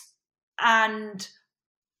 And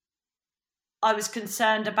I was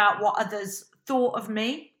concerned about what others thought of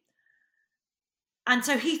me. And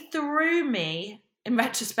so he threw me, in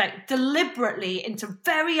retrospect, deliberately into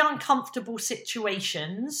very uncomfortable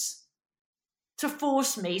situations to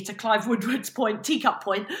force me, to Clive Woodward's point, teacup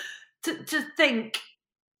point, to think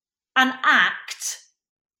and act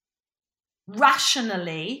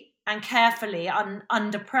rationally and carefully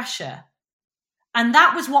under pressure. And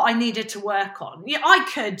that was what I needed to work on. Yeah, I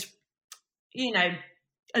could,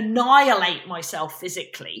 annihilate myself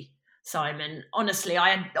physically, Simon. Honestly, I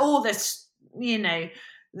had all this, the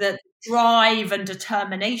drive and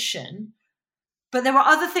determination, but there were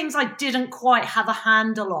other things I didn't quite have a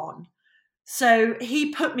handle on. So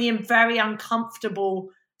he put me in very uncomfortable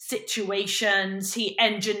situations. He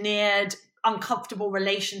engineered uncomfortable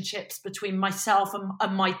relationships between myself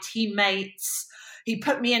and my teammates. He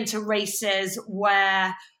put me into races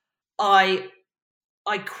where I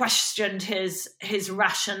questioned his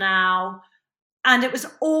rationale. And it was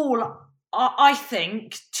all, I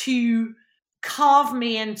think, to carve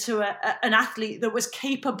me into an athlete that was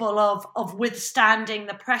capable of withstanding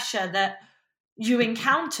the pressure that you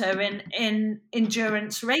encounter in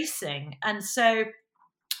endurance racing. And so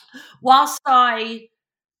whilst I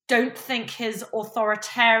don't think his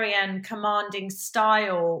authoritarian, commanding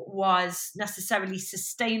style was necessarily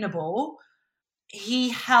sustainable, he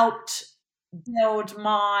helped build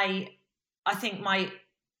my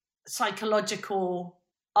psychological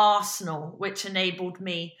arsenal, which enabled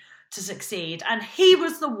me to succeed. And he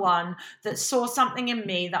was the one that saw something in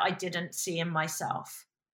me that I didn't see in myself.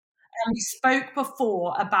 And we spoke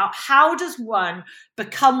before about how does one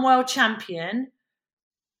become world champion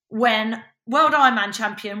when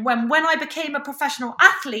I became a professional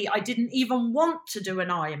athlete, I didn't even want to do an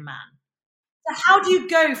Ironman. So how do you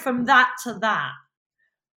go from that to that?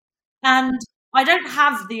 And I don't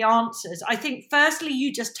have the answers. I think firstly,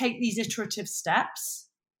 you just take these iterative steps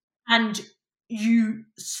and you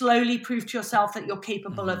slowly prove to yourself that you're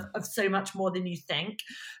capable of so much more than you think.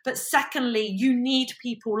 But secondly, you need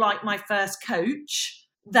people like my first coach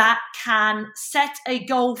that can set a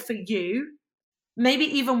goal for you, maybe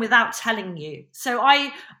even without telling you. So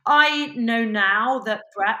I know now that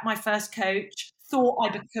Brett, my first coach, thought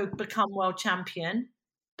I could become world champion,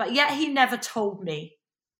 but yet he never told me.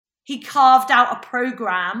 He carved out a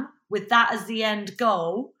program with that as the end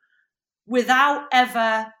goal without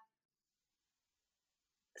ever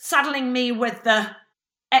saddling me with the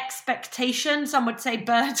expectation, some would say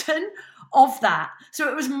burden, of that. So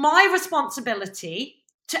it was my responsibility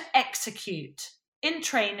to execute in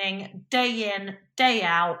training, day in, day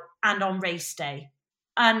out, and on race day.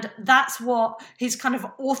 And that's what his kind of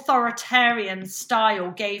authoritarian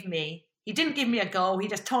style gave me. He didn't give me a goal. He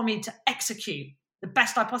just told me to execute the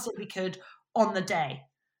best I possibly could on the day.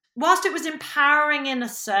 Whilst it was empowering in a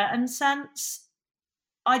certain sense,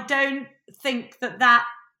 I don't think that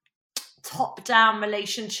top-down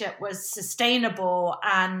relationship was sustainable.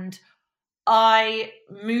 And I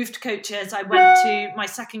moved coaches. I went to my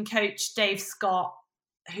second coach, Dave Scott,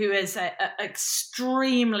 who is an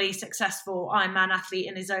extremely successful Ironman athlete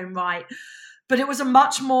in his own right. But it was a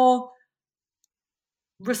much more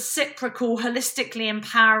reciprocal, holistically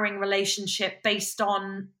empowering relationship based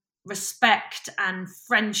on respect and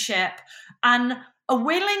friendship and a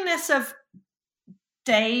willingness of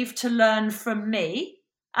Dave to learn from me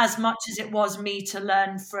as much as it was me to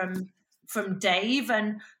learn from Dave.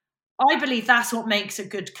 And I believe that's what makes a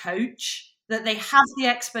good coach, that they have the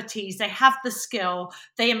expertise, they have the skill,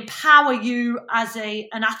 they empower you as an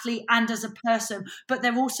athlete and as a person, but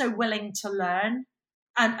they're also willing to learn.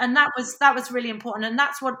 And that was really important. And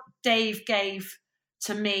that's what Dave gave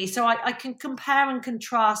to me. So I can compare and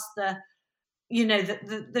contrast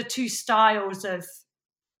the two styles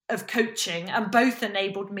of coaching, and both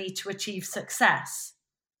enabled me to achieve success.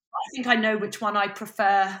 I think I know which one I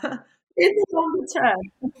prefer in the longer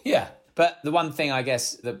term. Yeah. But the one thing I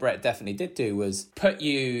guess that Brett definitely did do was put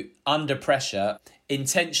you under pressure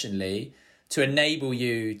intentionally to enable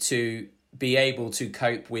you to be able to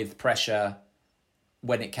cope with pressure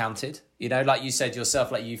when it counted. Like you said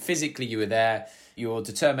yourself, like you were there, your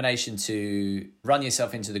determination to run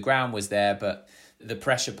yourself into the ground was there, but the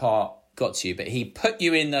pressure part got to you. But he put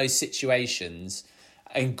you in those situations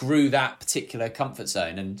and grew that particular comfort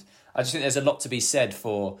zone. And I just think there's a lot to be said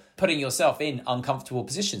for putting yourself in uncomfortable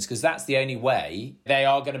positions, because that's the only way they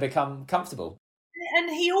are going to become comfortable. And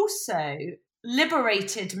he also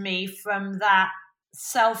liberated me from that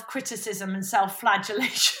self-criticism and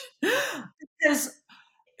self-flagellation because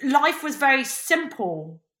life was very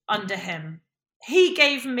simple under him. He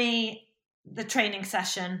gave me the training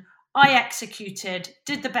session. I executed,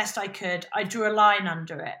 did the best I could. I drew a line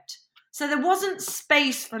under it. So there wasn't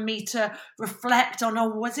space for me to reflect on,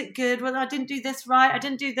 was it good? Well, I didn't do this right. I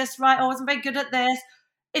didn't do this right. I wasn't very good at this.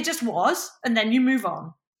 It just was. And then you move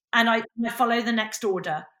on. And I follow the next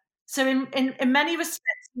order. So in many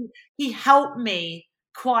respects, he helped me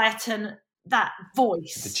quieten that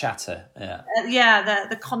voice. The chatter, yeah.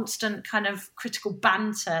 The constant kind of critical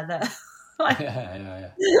banter that...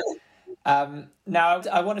 Now,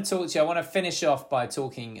 I want to talk to you. I want to finish off by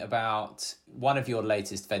talking about one of your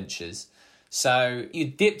latest ventures. So you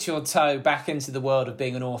dipped your toe back into the world of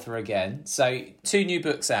being an author again. So 2 new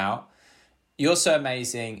books out. You're So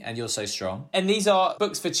Amazing and You're So Strong. And these are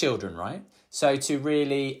books for children, right? So to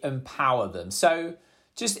really empower them. So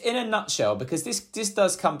just in a nutshell, because this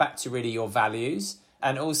does come back to really your values.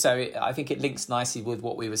 And also, I think it links nicely with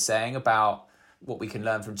what we were saying about what we can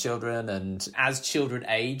learn from children. And as children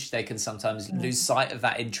age, they can sometimes lose sight of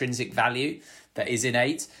that intrinsic value that is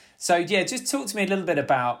innate. So yeah, just talk to me a little bit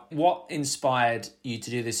about what inspired you to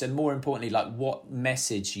do this, and more importantly, like what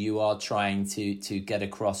message you are trying to get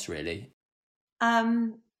across, really.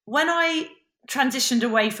 When I transitioned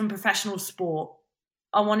away from professional sport,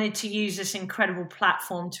 I wanted to use this incredible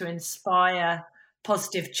platform to inspire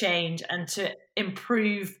positive change and to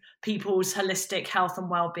improve people's holistic health and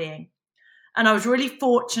well-being. And I was really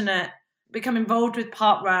fortunate to become involved with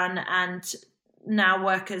Parkrun and now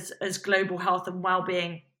work as global health and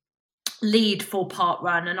well-being lead for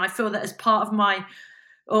Parkrun. And I feel that as part of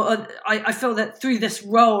I feel that through this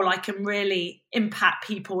role, I can really impact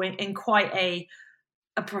people in quite a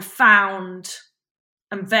profound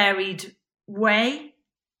and varied way.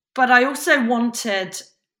 But I also wanted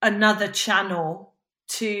another channel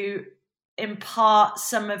to impart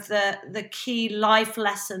some of the key life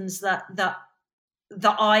lessons that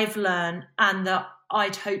I've learned and that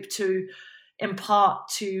I'd hope to impart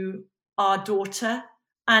to our daughter.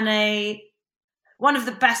 And one of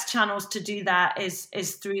the best channels to do that is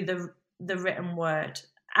through the written word.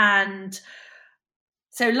 And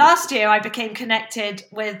so last year I became connected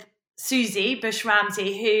with Susie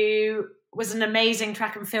Bush-Ramsey, who was an amazing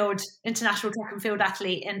international track and field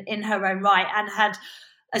athlete in her own right, and had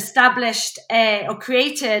established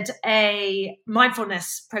created a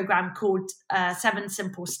mindfulness program called 7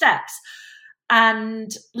 Simple Steps. And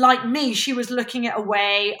like me, she was looking at a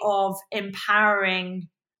way of empowering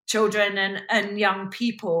children and young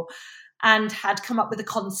people, and had come up with the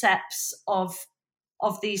concepts of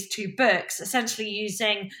these 2 books, essentially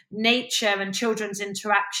using nature and children's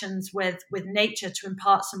interactions with nature to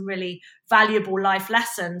impart some really valuable life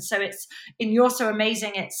lessons. So it's in You're So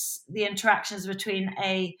Amazing, it's the interactions between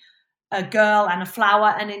a girl and a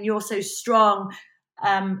flower, and in You're So Strong,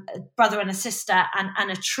 a brother and a sister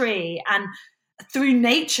and a tree. And through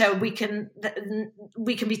nature, we can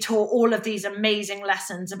be taught all of these amazing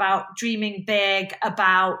lessons about dreaming big,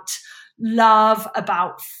 about love,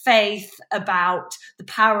 about faith, about the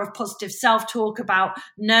power of positive self-talk, about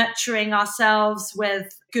nurturing ourselves with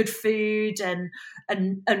good food and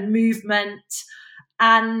movement.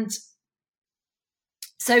 And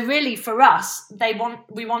so really for us,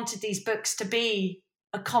 we wanted these books to be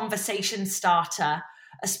a conversation starter,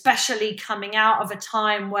 especially coming out of a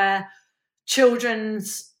time where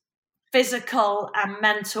children's physical and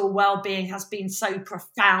mental well-being has been so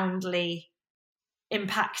profoundly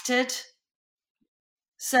impacted.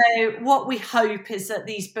 So what we hope is that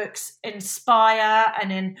these books inspire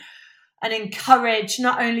and encourage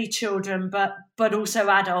not only children but also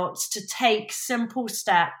adults to take simple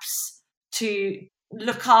steps to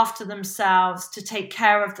look after themselves, to take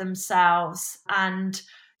care of themselves, and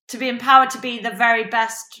to be empowered to be the very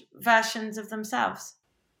best versions of themselves.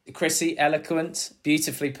 Chrissy, eloquent,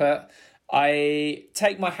 beautifully put. I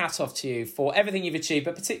take my hat off to you for everything you've achieved,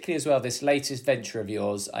 but particularly as well this latest venture of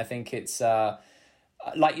yours. I think it's,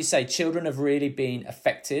 like you say, children have really been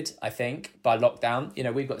affected, I think, by lockdown. You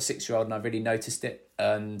know, we've got a 6-year-old and I've really noticed it.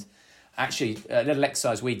 And actually, a little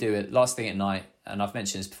exercise we do last thing at night, and I've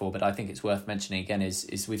mentioned this before, but I think it's worth mentioning again,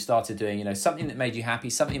 is we've started doing, you know, something that made you happy,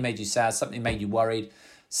 something that made you sad, something that made you worried,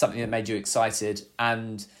 something that made you excited.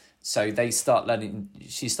 And so she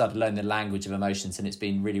started learning the language of emotions, and it's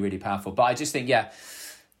been really, really powerful. But I just think, yeah,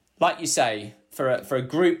 like you say, for a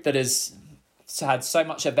group that has had so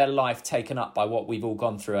much of their life taken up by what we've all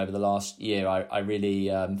gone through over the last year. I really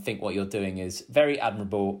think what you're doing is very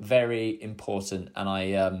admirable, very important, and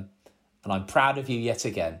I'm proud of you yet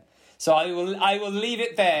again. So I will leave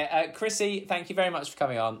it there. Chrissy, thank you very much for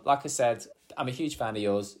coming on. Like I said, I'm a huge fan of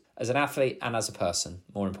yours as an athlete and as a person,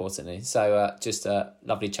 more importantly. So just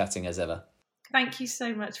lovely chatting as ever. Thank you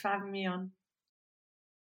so much for having me on.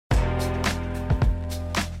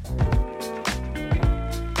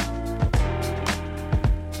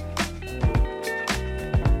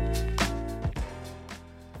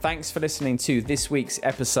 Thanks for listening to this week's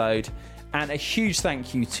episode, and a huge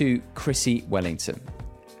thank you to Chrissy Wellington.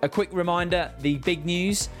 A quick reminder, the big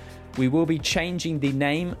news, we will be changing the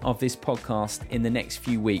name of this podcast in the next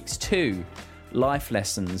few weeks to Life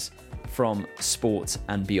Lessons from Sport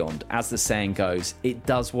and Beyond. As the saying goes, it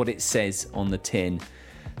does what it says on the tin.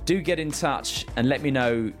 Do get in touch and let me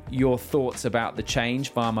know your thoughts about the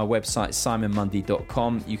change via my website,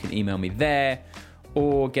 simonmundy.com. You can email me there,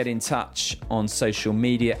 or get in touch on social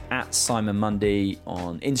media at Simon Mundy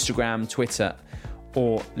on Instagram, Twitter,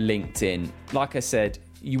 or LinkedIn. Like I said,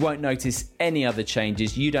 you won't notice any other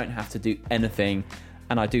changes. You don't have to do anything,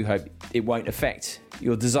 and I do hope it won't affect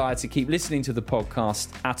your desire to keep listening to the podcast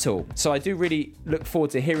at all. So I do really look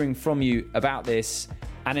forward to hearing from you about this.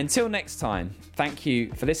 And until next time, thank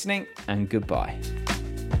you for listening, and goodbye.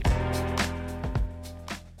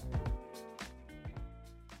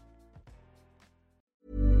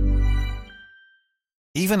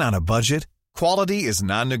 Even on a budget, quality is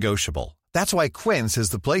non-negotiable. That's why Quince is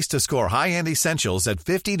the place to score high-end essentials at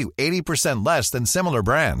 50 to 80% less than similar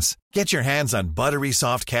brands. Get your hands on buttery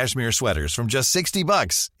soft cashmere sweaters from just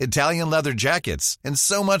 $60, Italian leather jackets, and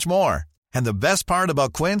so much more. And the best part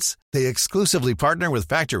about Quince, they exclusively partner with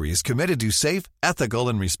factories committed to safe, ethical,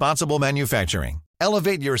 and responsible manufacturing.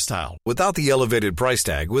 Elevate your style without the elevated price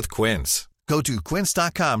tag with Quince. Go to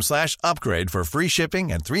quince.com/upgrade for free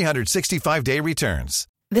shipping and 365-day returns.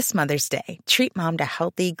 This Mother's Day, treat mom to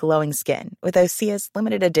healthy, glowing skin with Osea's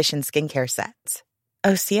limited edition skincare sets.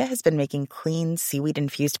 Osea has been making clean,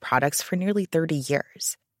 seaweed-infused products for nearly 30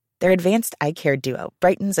 years. Their advanced eye care duo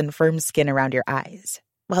brightens and firms skin around your eyes,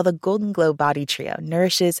 while the Golden Glow Body Trio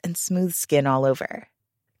nourishes and smooths skin all over.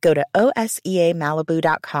 Go to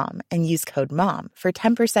OSEAMalibu.com and use code MOM for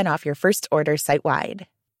 10% off your first order site-wide.